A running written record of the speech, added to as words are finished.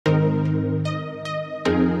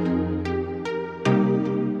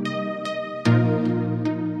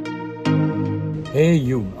Hey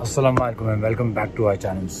you, अस्सलाम वालेकुम and welcome back to our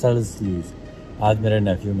channel Subtle Sleeves. आज मेरे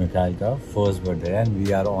nephew Mikhail का first birthday and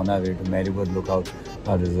we are on our way to Marywood Lookout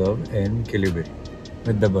Reserve in Kilibiri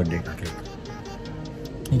with the birthday का cake.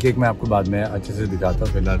 ये cake मैं आपको बाद में अच्छे से दिखाता हूँ,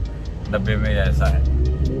 फिलहाल डब्बे में ऐसा है.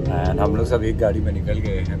 एंड हम लोग सब एक गाड़ी में निकल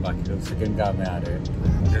गए हैं, बाकी लोग सेकंड कार में आ रहे हैं.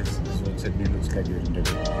 Sydney looks like it.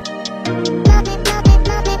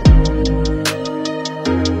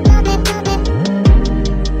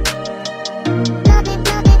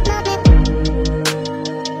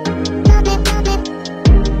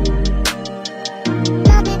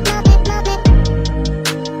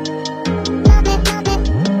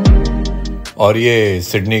 और ये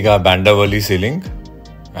सिडनी का बैंडा वाली सीलिंग,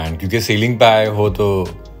 एंड क्योंकि सीलिंग पे आए हो तो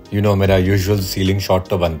यू नो मेरा यूजुअल सीलिंग शॉट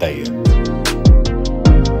तो बनता ही है.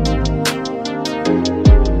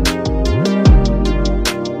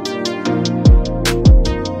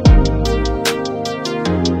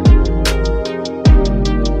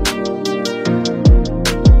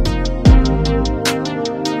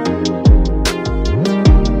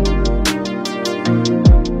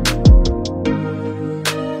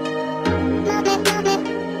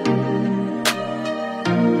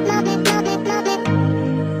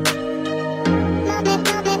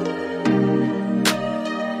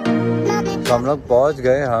 तो हम लोग पहुंच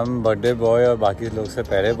गए, हम बर्थडे बॉय और बाकी लोग से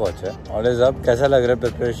पहले पहुंचे. और अब कैसा लग रहा है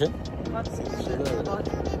प्रिपरेशन?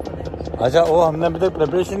 अच्छा, वो हमने अभी तक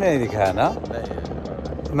प्रिपरेशन नहीं दिखाया ना.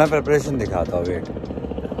 मैं प्रिपरेशन दिखाता हूँ, wait.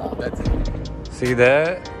 C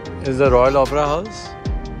there is the royal opera house,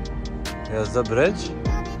 here is the bridge.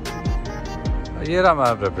 ये रहा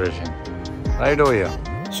हमारा preparation right over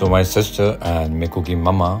here. So my sister and मिकू की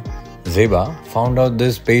मम्मा Zeba found out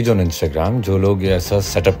this page on Instagram, जो लोग ये ऐसा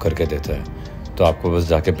सेटअप करके देते हैं. तो आपको बस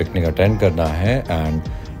जाके पिकनिक अटेंड करना है एंड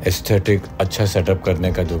एस्थेटिक अच्छा सेटअप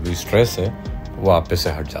करने का जो भी स्ट्रेस है वो आप पे से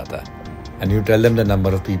हट जाता है. And you tell them the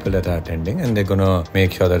number of people that are attending and they gonna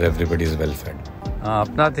make sure that everybody is well fade.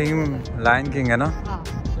 अपना थीम लायन किंग है ना.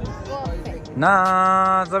 ना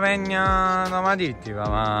समन्या नमाजीती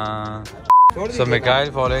मामा. So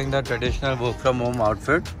Mikhail following the traditional work from home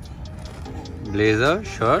outfit, blazer,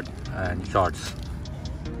 shirt and shorts.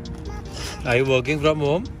 Are you working from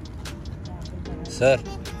home? Sir.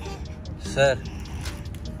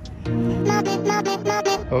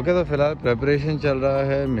 Okay, तो फिलहाल preparation चल रहा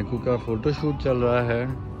है, मिकू का फोटोशूट चल रहा है.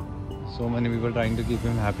 So many people trying to keep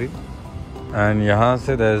him happy. And यहाँ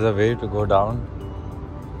से there is a way to go down.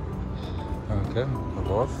 Okay,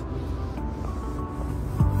 go off.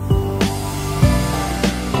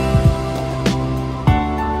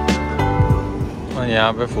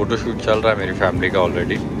 यहाँ पे फोटोशूट चल रहा है मेरी फैमिली का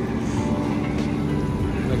ऑलरेडी.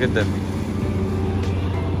 Look at them.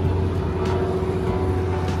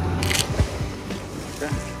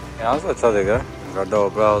 यहाँ से अच्छा दिख रहा है. Got the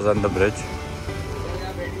opera house and the bridge.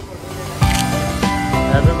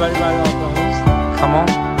 Everybody by the opera house. Come on.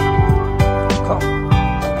 Come.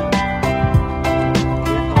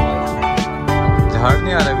 झाड़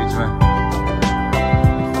नहीं आ रहा बीच में.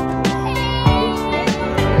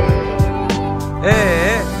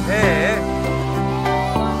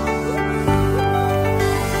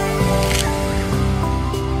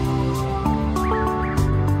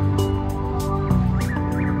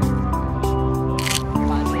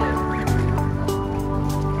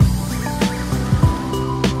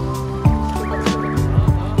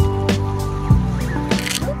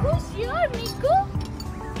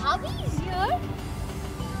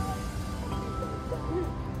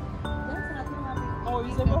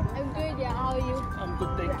 I'm good, yeah. How are you? I'm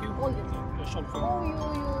good, thank you. Hold it.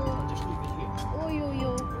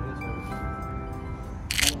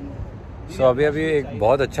 So अभी एक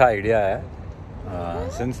बहुत अच्छा आइडिया है.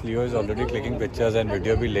 Since Leo is already clicking pictures and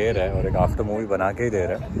video भी ले रहा है और एक आफ्टर मूवी बना के ही दे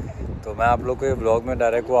रहा है, तो मैं आप लोग को ये ब्लॉग में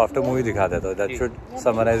डायरेक्ट वो आफ्टर मूवी दिखा देता हूँ. That should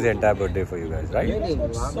summarise the entire birthday for you guys, right?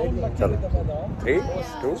 चलो 3,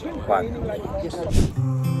 2, 1.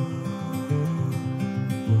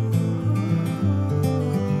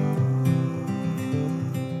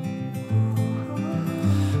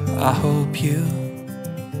 I hope you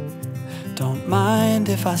don't mind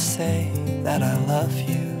if I say that I love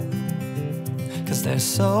you, 'cause there's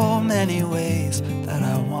so many ways that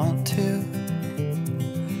I want to.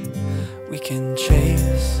 We can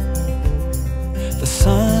chase the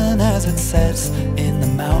sun as it sets in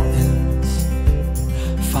the mountains,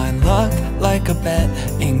 find luck like a bet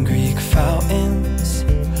in Greek fountains,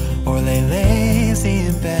 or lay lazy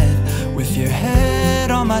in bed with your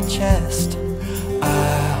head on my chest. I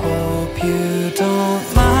hope you don't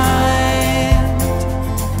mind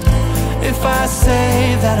if I say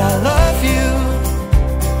that I love you.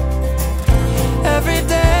 every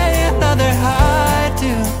day another high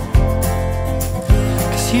do.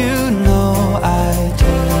 'Cause you know I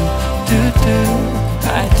do,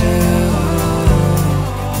 I do.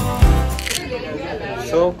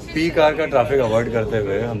 So P car का traffic avoid करते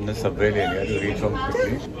हुए हमने Subway ले लिया to reach home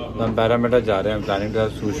quickly. तो हम parameter जा रहे हैं, planning to have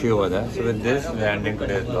sushi over there. So with this we ending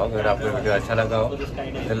today's vlog. अगर आपको वीडियो अच्छा लगा हो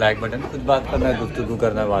तो लाइक बटन, कुछ बात करना है, गुफ्तगू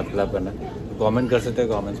करना है, वार्तालाप करना है तो कमेंट कर सकते हैं,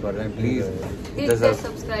 कमेंट्स पढ़ रहे हैं please. Hit the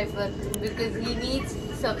subscriber because he needs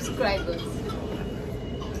subscribers.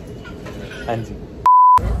 हाँ जी।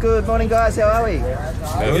 Good morning, guys. How are we?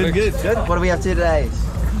 Good. Good. What do we have to do today?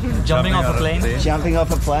 Jumping off a plane. Jumping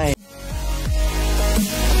off a plane.